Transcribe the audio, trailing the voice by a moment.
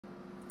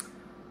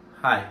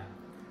Hi,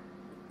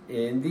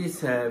 in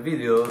this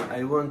video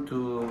I want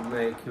to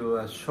make you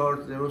a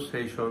short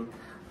demonstration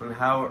on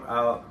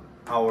how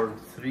our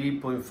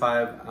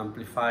 3.5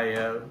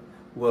 amplifier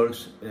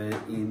works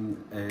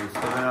in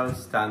several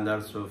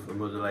standards of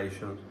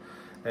modulation.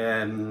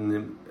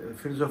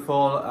 First of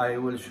all, I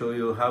will show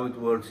you how it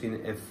works in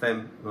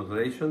FM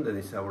modulation, that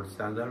is our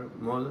standard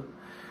mode.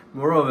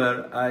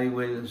 Moreover, I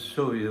will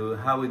show you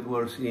how it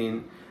works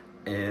in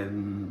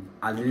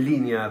a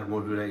linear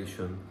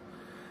modulation.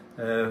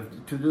 To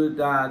do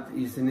that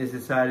is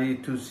necessary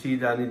to see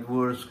that it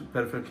works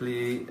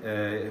perfectly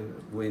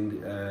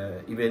when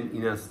even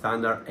in a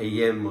standard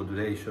AM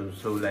modulation,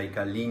 so like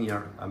a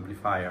linear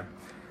amplifier.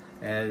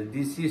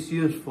 This is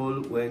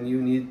useful when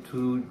you need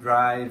to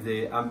drive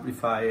the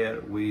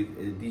amplifier with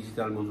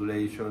digital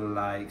modulation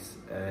like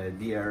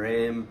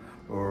DRM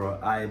or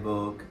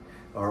IBOC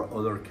or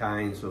other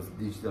kinds of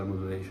digital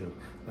modulation.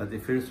 But the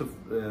first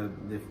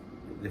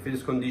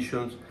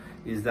conditions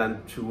is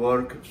that to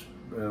work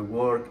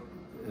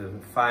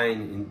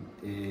fine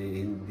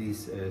in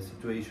this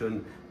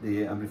situation,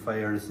 the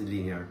amplifier is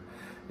linear.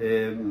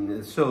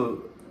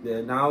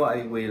 Now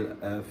I will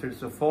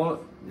first of all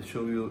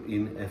show you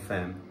in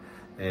FM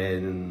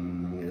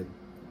and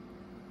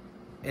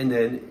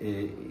then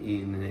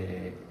in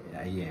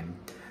AM.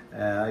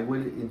 I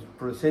will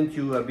present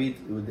you a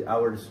bit with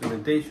our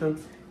instrumentation.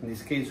 In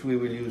this case we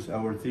will use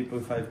our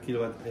 3.5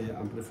 kilowatt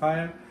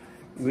amplifier.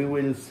 We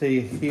will see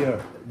here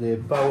the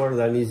power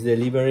that is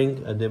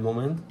delivering at the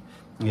moment.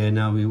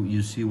 Now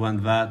you see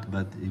 1 watt,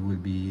 but it will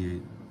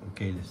be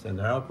okay, the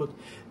standard output.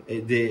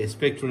 The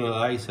spectrum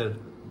analyzer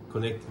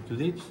connected to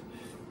this.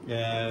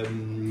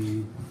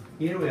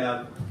 Here we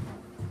have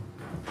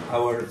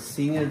our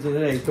signal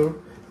generator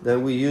that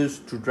we use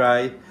to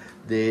drive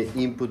the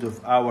input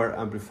of our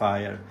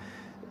amplifier.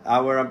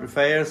 Our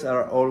amplifiers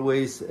are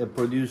always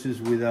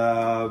produced with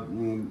a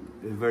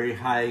very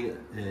high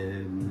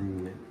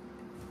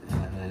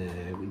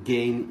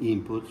gain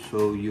input,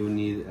 so you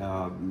need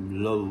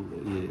low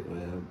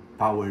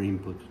power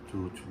input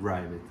to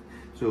drive it.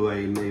 So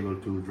I am able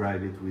to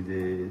drive it with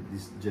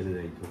this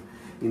generator.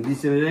 In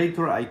this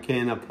generator I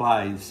can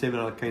apply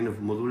several kind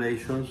of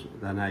modulations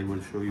that I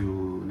will show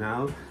you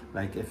now,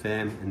 like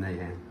FM and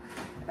AM.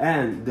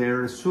 And the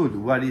result,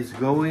 what is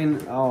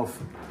going out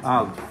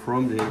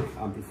from the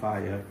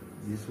amplifier,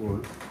 this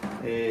one,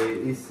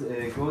 is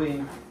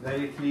going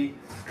directly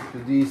to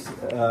this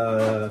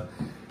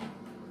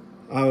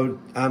our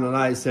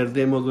analyzer,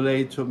 the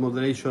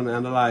modulation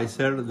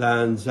analyzer.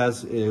 Then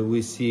just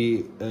we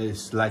see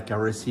it's like a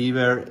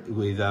receiver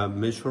with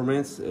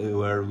measurements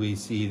where we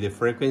see the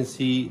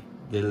frequency,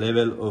 the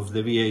level of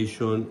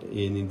deviation,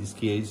 and in this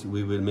case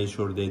we will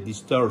measure the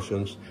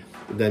distortions.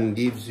 Then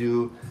gives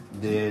you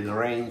the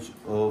range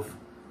of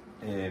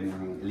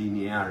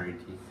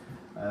linearity.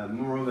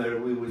 Moreover,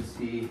 we will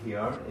see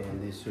here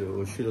in this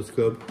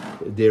oscilloscope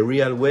the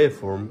real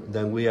waveform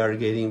that we are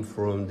getting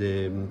from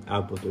the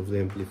output of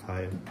the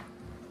amplifier.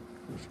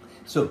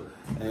 So,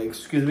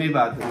 excuse me,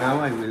 but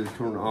now I will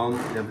turn on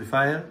the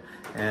amplifier,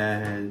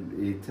 and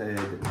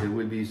there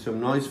will be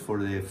some noise for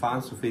the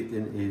fans of it,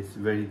 and it's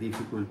very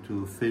difficult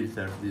to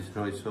filter this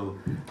noise. So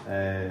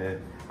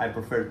I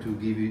prefer to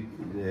give it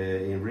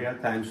in real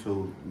time.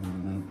 So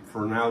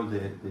for now,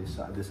 the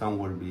sound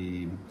will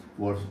be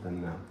worse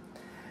than now.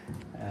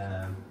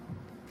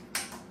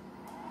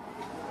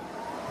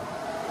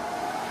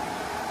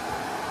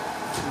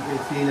 You can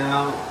see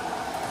now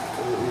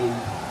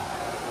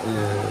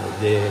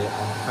the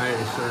amplifier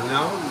is turned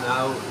now.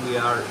 Now we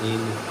are in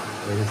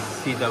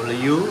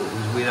CW,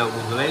 is without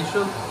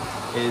modulation,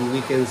 and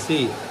we can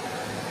see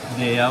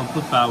the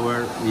output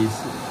power is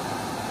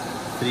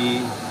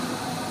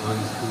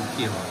 3.2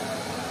 kilowatts.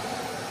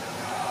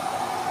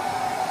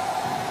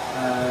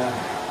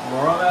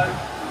 Moreover,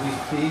 we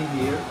see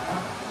here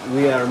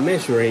we are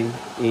measuring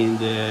in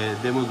the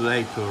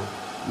demodulator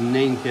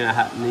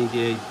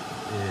 98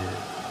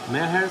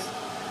 megahertz.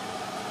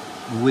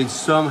 With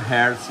some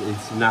hertz,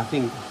 it's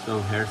nothing.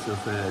 Some hertz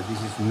of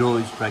this is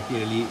noise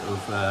practically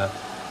of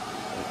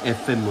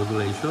FM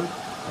modulation.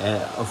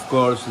 Of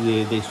course,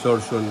 the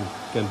distortion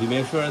can be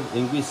measured,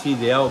 and we see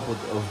the output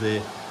of the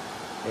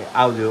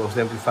audio of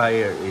the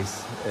amplifier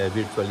is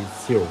virtually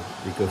zero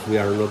because we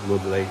are not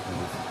modulating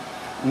it.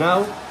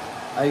 Now,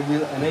 I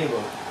will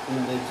enable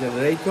in the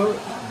generator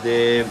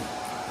the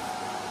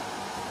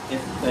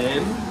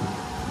FM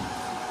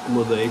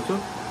modulator,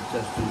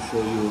 just to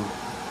show you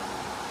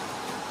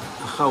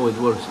how it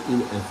works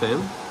in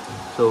FM.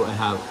 So I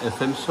have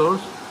FM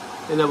source,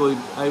 and I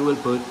will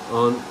put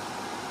on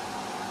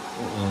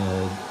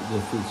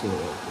the field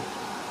generator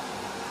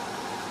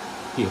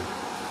here.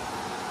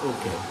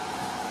 Okay.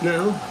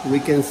 Now we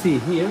can see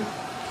here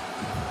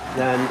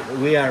that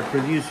we are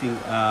producing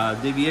a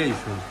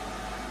deviation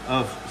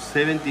of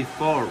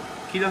 74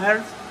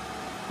 kilohertz.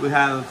 We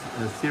have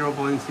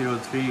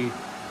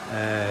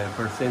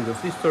 0.03%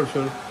 of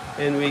distortion,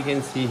 and we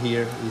can see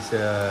here is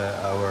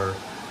our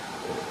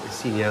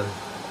signal,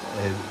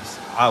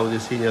 audio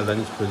signal that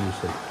is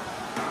produced.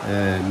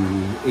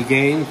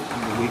 Again,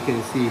 we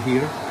can see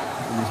here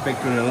the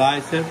spectrum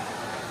analyzer,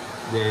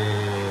 the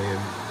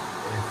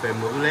FM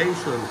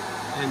modulation,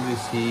 and we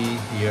see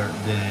here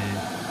the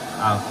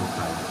output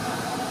power.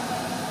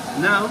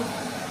 Now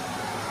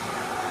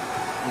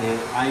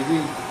I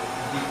will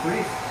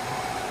decrease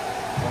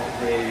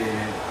the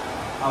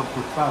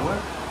output power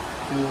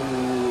to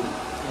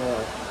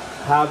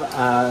have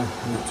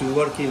to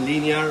work in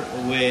linear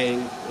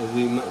when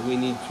we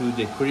need to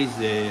decrease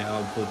the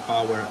output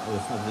power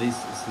of at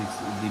least 6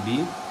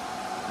 dB.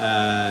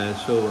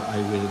 So I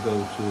will go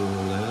to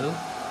level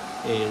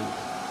and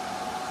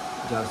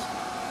just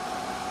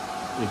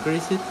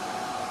decrease it.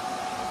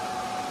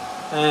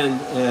 And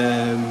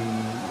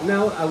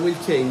now I will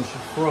change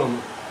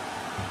from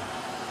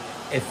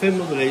FM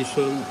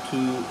modulation to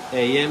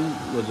AM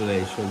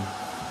modulation.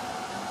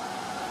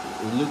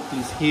 Look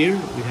please here,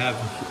 we have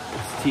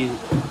still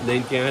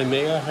 99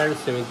 megahertz,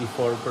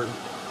 74 per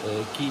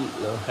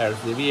kilohertz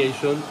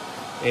deviation,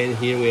 and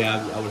here we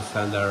have our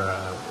standard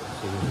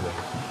sinus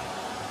wave.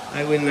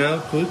 I will now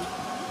put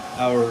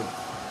our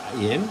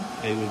AM,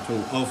 I will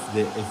turn off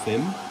the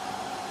FM.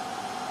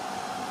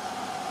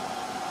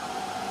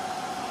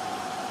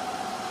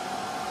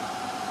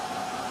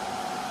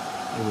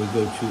 I will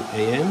go to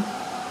AM.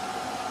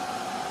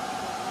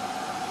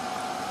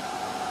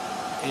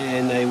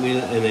 And I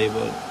will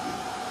enable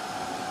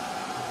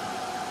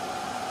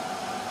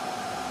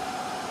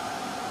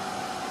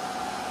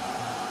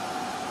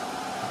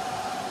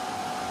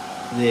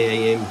the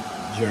AM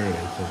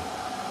generator.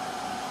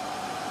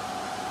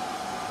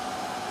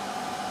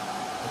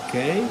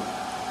 Okay.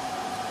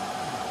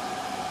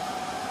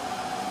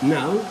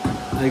 Now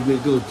I will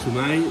go to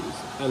my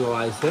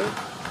analyzer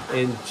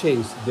and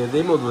change the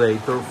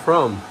demodulator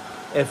from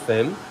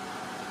FM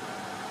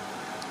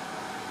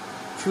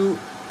to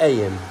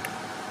AM.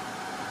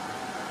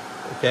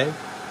 Okay.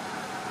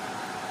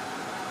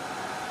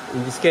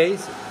 In this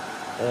case,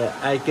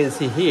 I can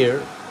see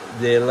here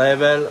the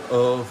level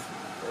of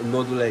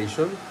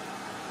modulation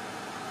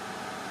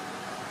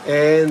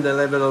and the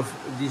level of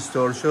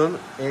distortion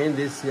and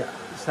this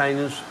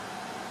sinus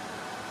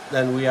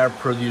that we are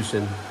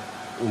producing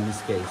in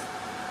this case.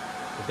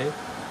 Okay.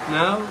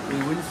 Now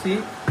we will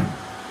see.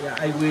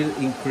 I will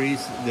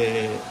increase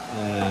the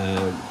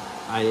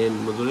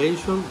IM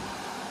modulation.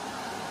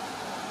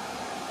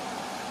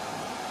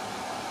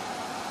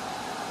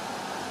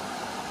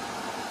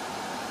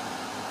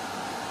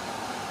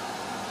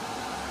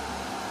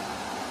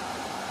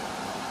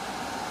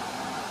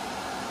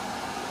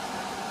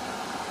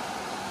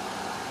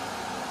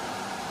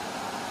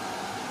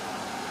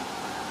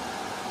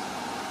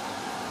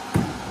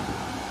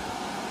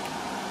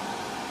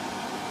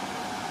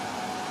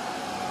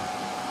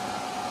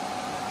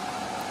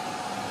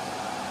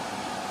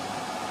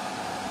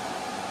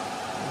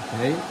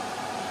 Okay,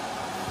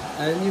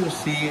 and you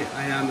see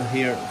I am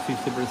here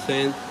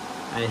 50%,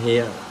 I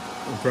here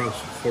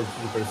approximately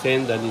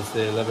 42%, that is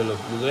the level of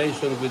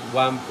modulation with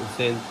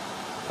 1%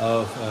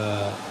 of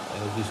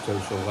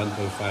distortion, 1.5%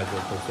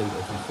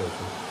 of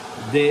distortion.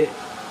 The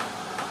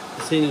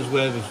sinus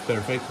wave is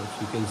perfect,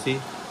 as you can see.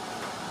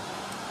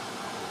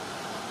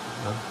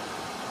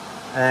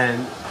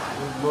 And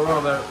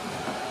moreover,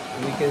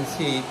 we can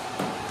see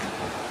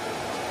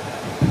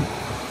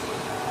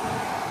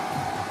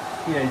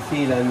here I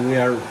see that we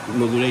are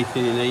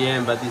modulating in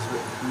AM, but it's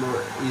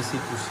more easy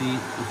to see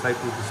if I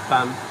put the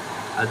spam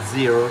at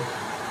 0.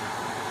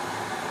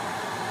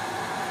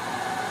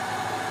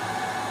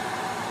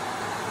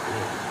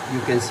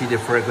 You can see the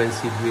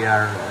frequency we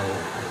are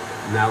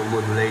now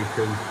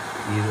modulating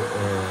in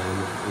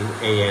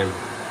AM.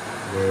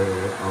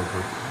 The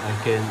output. I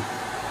can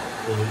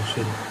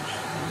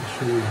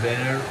show you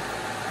better.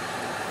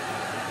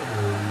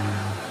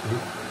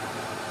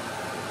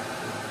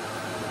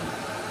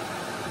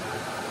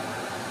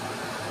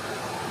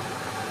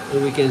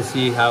 And we can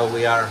see how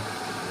we are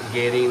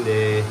getting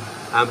the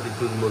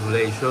amplitude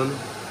modulation.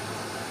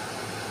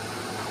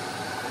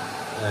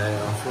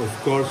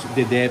 Of course,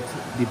 the depth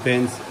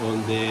depends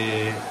on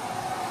the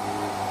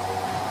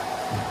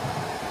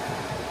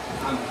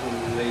amplitude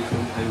modulation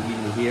I'm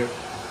giving here.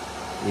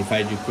 If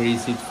I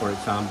decrease it, for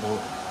example,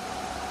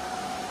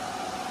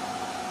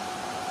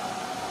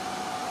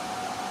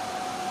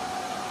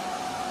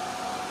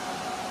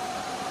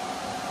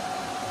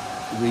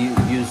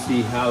 you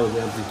see how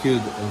the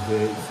amplitude of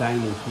the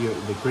sinus here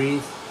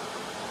decrease,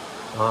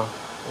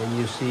 and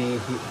you see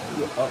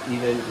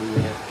even in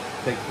the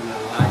spectrum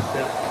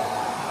analyzer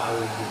how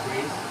it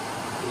decrease.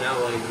 Now I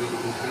will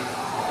increase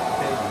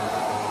the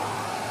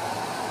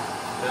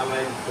now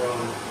I'm from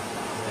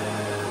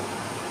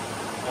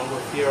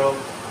almost 0%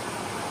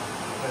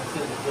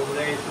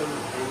 modulation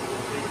and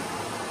increase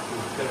to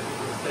 30%,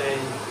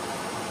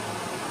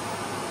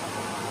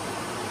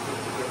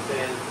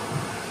 50%.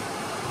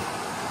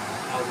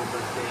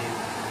 20%.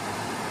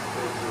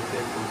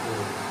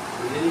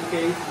 In any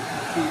case, if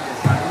you see the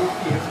sinus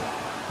here,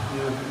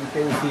 you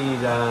can see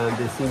that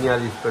the signal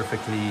is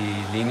perfectly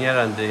linear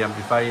and the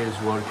amplifier is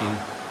working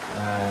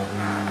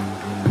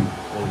in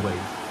all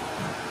ways.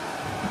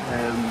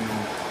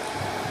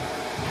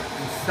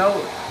 So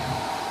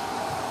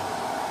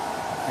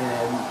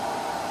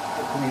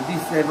with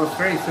this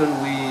demonstration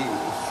we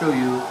show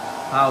you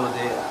how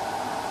the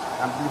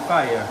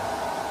amplifier,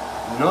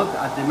 not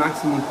at the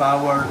maximum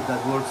power that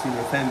works in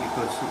FM,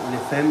 because in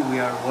FM we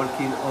are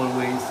working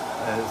always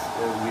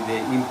with the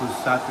input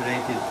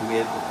saturated to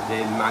get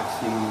the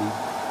maximum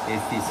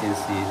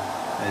efficiency.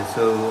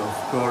 So of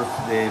course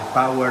the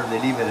power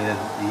delivered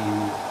in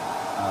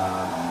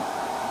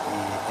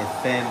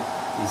FM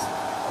is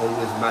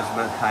always much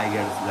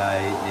higher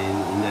than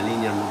in a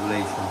linear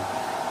modulation.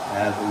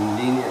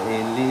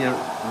 In linear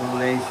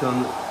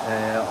modulation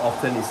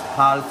often is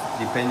half,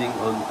 depending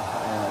on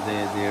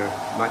their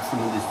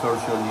maximum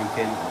distortion you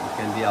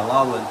can be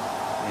allowed.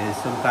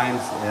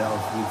 Sometimes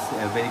with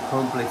very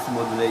complex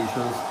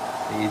modulations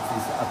it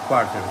is a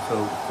quarter. So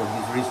for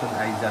this reason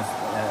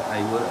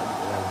I will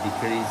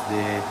decrease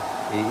the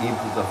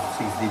input of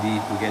 6 dB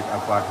to get a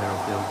quarter of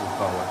the output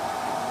power.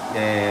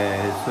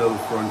 So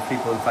from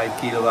 3.5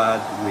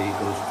 kilowatt we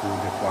goes to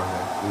the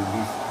quarter in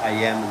this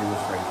IM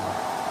demonstration.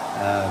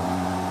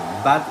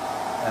 But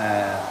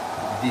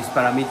this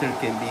parameter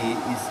can be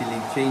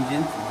easily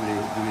changed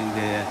during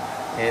the,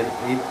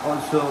 and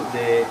also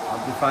the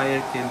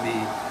amplifier can be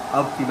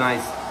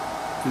optimized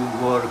to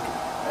work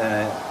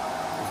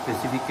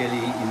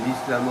specifically in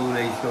digital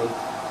modulation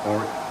or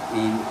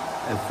in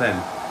FM.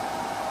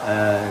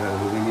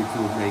 We need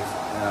to make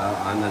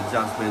an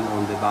adjustment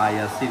on the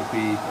bias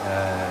circuit.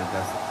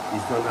 That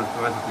is done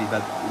automatically,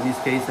 but in this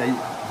case I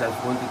just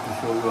wanted to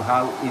show you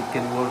how it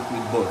can work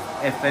with both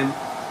FM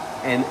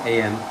and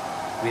AM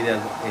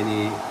without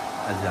any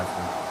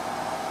adjustment.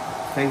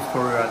 Thanks for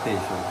your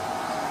attention.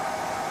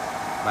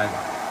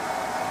 Bye.